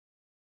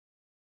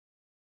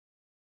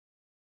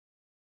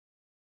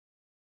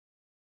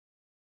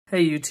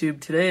Hey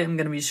YouTube, today I'm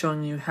going to be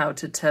showing you how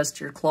to test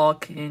your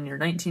clock in your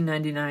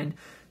 1999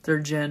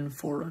 3rd Gen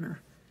 4Runner.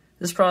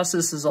 This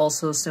process is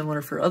also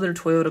similar for other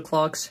Toyota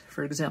clocks.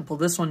 For example,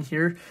 this one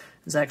here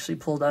is actually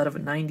pulled out of a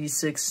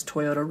 96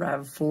 Toyota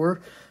RAV4,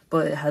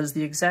 but it has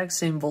the exact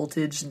same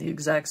voltage and the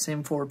exact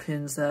same 4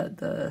 pins that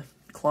the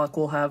clock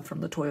will have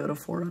from the Toyota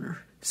 4Runner.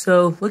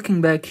 So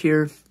looking back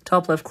here,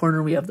 top left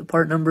corner we have the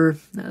part number,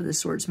 this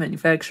is where it's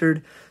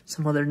manufactured,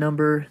 some other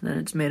number, then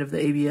it's made of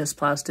the ABS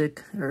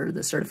plastic, or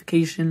the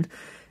certification,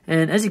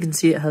 and as you can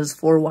see it has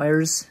 4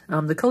 wires.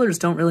 The colors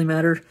don't really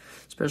matter,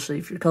 especially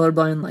if you're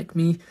colorblind like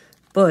me,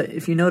 but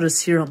if you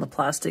notice here on the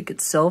plastic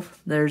itself,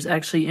 there's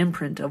actually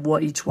imprint of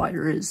what each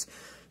wire is.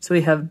 So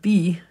we have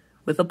B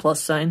with a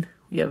plus sign,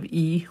 we have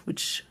E,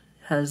 which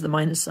has the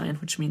minus sign,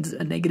 which means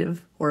a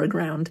negative or a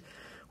ground.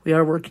 We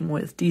are working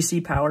with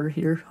DC power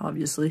here,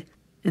 obviously.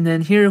 And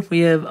then here we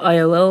have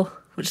ILL,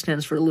 which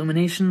stands for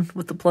illumination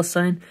with the plus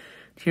sign.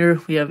 Here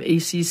we have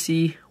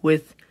ACC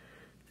with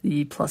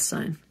the plus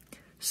sign.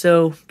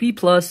 So B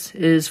plus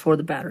is for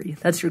the battery.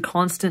 That's your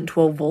constant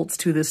 12 volts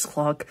to this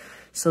clock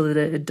so that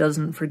it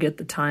doesn't forget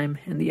the time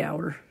and the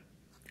hour.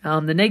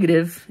 The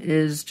negative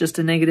is just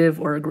a negative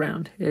or a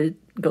ground. It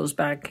goes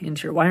back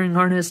into your wiring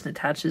harness and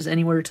attaches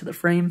anywhere to the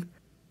frame.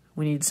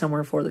 We need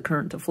somewhere for the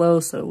current to flow,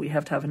 so we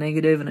have to have a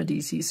negative and a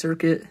DC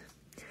circuit.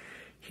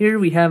 Here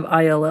we have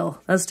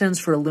ILL. That stands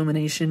for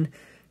illumination.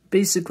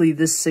 Basically,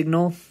 this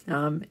signal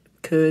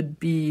could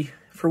be,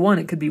 for one,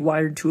 it could be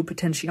wired to a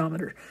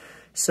potentiometer.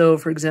 So,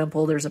 for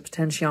example, there's a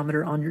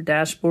potentiometer on your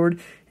dashboard,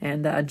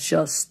 and that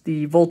adjusts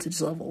the voltage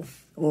level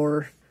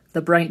or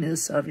the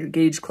brightness of your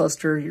gauge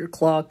cluster, your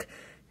clock,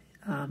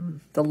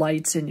 the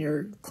lights in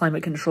your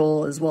climate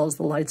control, as well as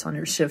the lights on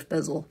your shift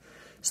bezel.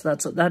 So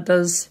that's what that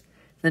does.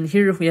 Then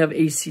here we have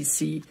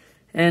ACC,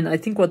 and I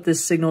think what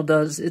this signal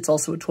does, it's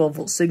also a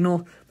 12-volt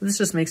signal, but this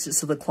just makes it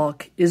so the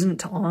clock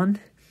isn't on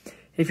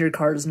if your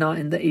car is not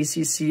in the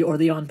ACC or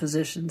the on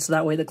position, so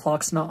that way the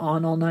clock's not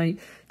on all night,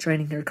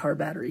 draining your car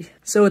battery.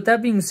 So with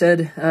that being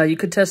said, you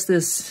could test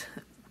this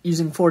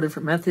using 4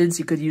 different methods.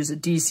 You could use a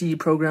DC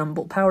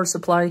programmable power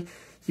supply,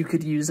 you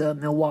could use a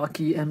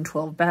Milwaukee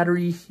M12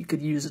 battery, you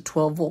could use a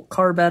 12-volt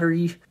car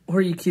battery, or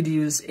you could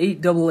use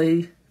 8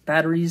 AA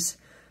batteries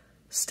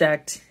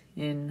stacked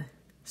in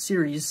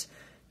series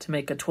to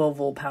make a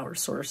 12-volt power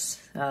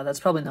source. That's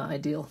probably not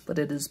ideal, but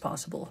it is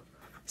possible.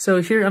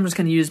 So here I'm just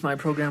going to use my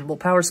programmable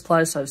power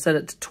supply, so I've set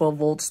it to 12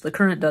 volts. The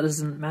current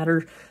doesn't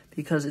matter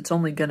because it's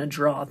only going to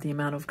draw the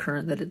amount of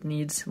current that it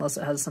needs unless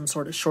it has some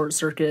sort of short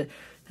circuit,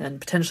 and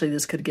potentially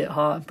this could get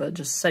hot, but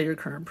just set your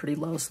current pretty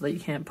low so that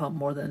you can't pump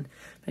more than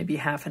maybe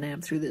half an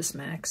amp through this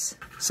max.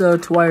 So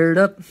to wire it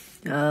up,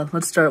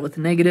 let's start with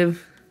the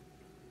negative.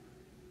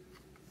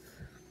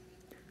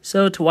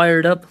 So to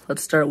wire it up,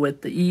 let's start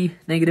with the E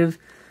negative.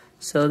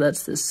 So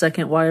that's the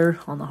second wire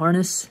on the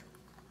harness.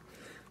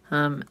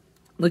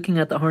 Looking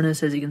at the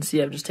harness, as you can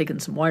see, I've just taken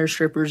some wire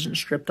strippers and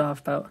stripped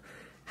off about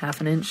 ½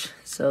 an inch.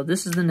 So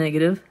this is the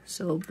negative,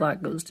 so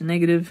black goes to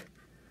negative.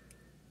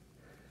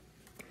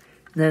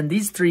 Then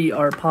these 3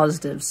 are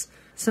positives.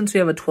 Since we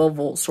have a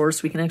 12-volt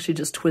source, we can actually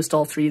just twist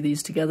all 3 of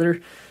these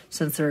together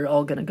since they're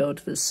all going to go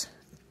to this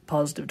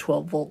positive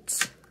 12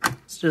 volts.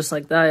 So just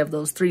like that, I have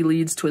those 3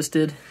 leads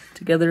twisted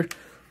together.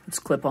 Let's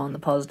clip on the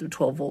positive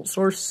 12-volt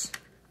source.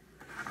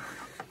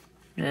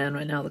 And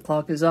right now the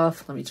clock is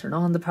off. Let me turn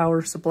on the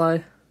power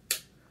supply.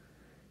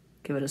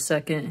 Give it a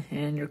second,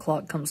 and your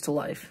clock comes to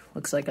life.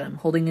 Looks like I'm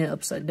holding it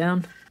upside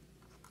down.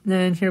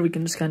 Then here we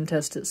can just kind of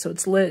test it. So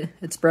it's lit,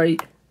 it's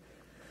bright.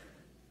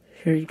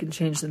 Here you can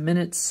change the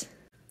minutes.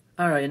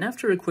 Alright, and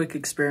after a quick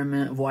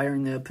experiment of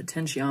wiring a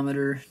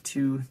potentiometer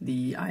to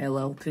the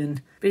ILL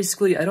pin,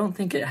 basically I don't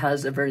think it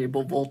has a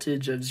variable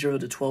voltage of 0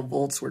 to 12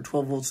 volts, where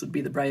 12 volts would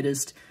be the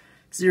brightest.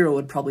 0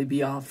 would probably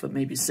be off, but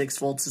maybe 6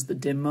 volts is the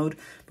dim mode.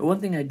 But one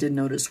thing I did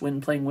notice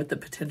when playing with the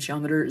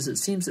potentiometer is it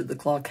seems that the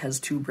clock has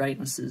 2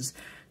 brightnesses.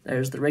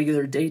 There's the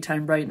regular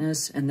daytime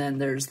brightness, and then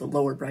there's the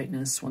lower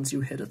brightness once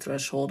you hit a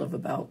threshold of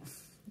about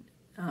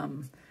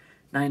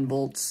 9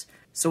 volts.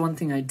 So one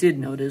thing I did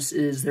notice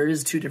is there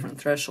is 2 different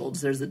thresholds.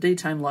 There's the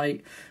daytime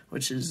light,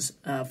 which is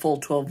full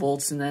 12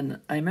 volts, and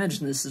then I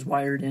imagine this is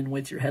wired in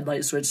with your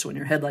headlight switch, so when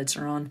your headlights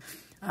are on,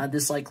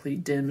 this likely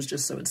dims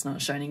just so it's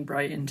not shining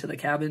bright into the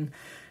cabin.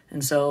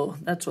 And so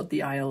that's what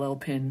the ILL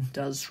pin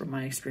does from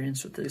my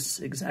experience with this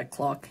exact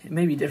clock. It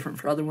may be different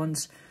for other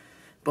ones,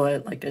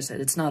 but like I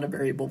said, it's not a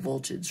variable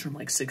voltage from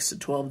like 6 to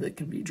 12 that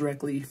can be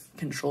directly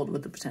controlled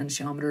with the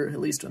potentiometer, at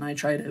least when I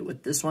tried it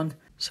with this one.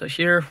 So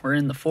here we're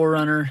in the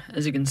 4Runner.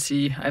 As you can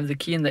see, I have the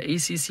key in the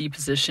ACC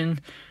position.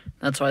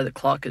 That's why the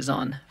clock is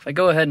on. If I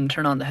go ahead and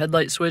turn on the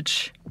headlight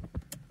switch,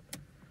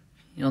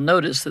 you'll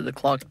notice that the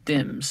clock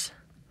dims.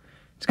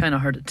 It's kind of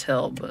hard to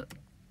tell, but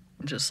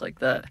just like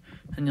that.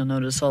 And you'll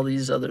notice all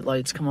these other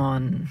lights come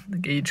on, the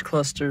gauge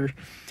cluster,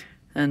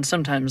 and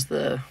sometimes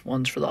the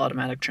ones for the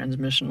automatic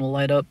transmission will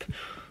light up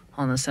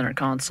on the center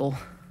console.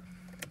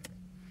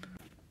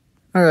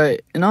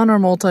 Alright, and on our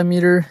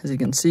multimeter, as you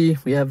can see,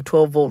 we have a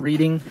 12-volt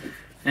reading,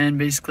 and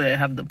basically I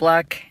have the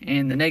black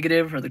and the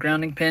negative, or the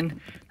grounding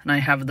pin. and I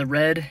have the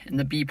red and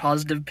the B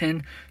positive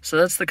pin, so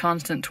that's the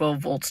constant 12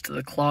 volts to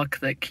the clock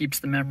that keeps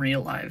the memory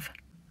alive.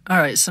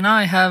 Alright, so now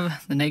I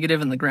have the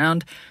negative and the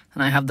ground,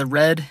 and I have the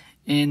red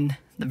in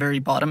the very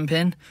bottom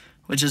pin,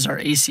 which is our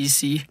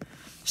ACC.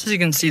 So as you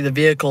can see, the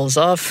vehicle is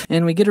off,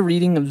 and we get a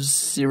reading of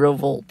 0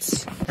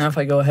 volts. Now if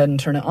I go ahead and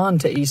turn it on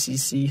to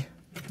ACC,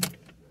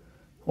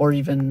 or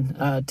even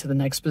to the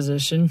next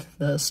position,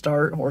 the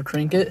start or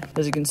crank it,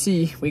 as you can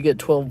see, we get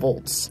 12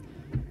 volts.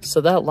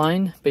 So that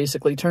line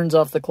basically turns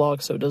off the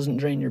clock so it doesn't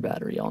drain your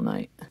battery all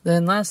night.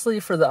 Then lastly,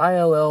 for the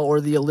ILL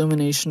or the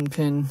illumination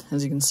pin,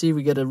 as you can see,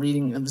 we get a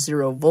reading of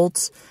 0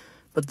 volts.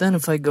 But then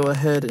if I go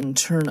ahead and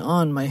turn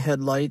on my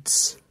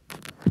headlights,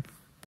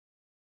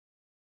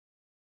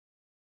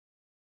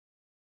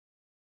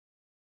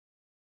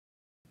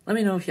 let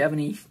me know if you have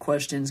any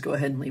questions. Go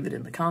ahead and leave it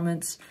in the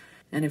comments.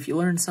 And if you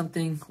learned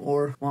something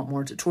or want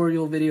more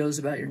tutorial videos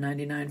about your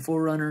 99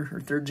 4Runner or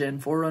 3rd gen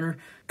 4Runner,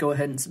 go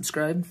ahead and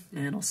subscribe,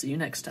 and I'll see you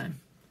next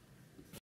time.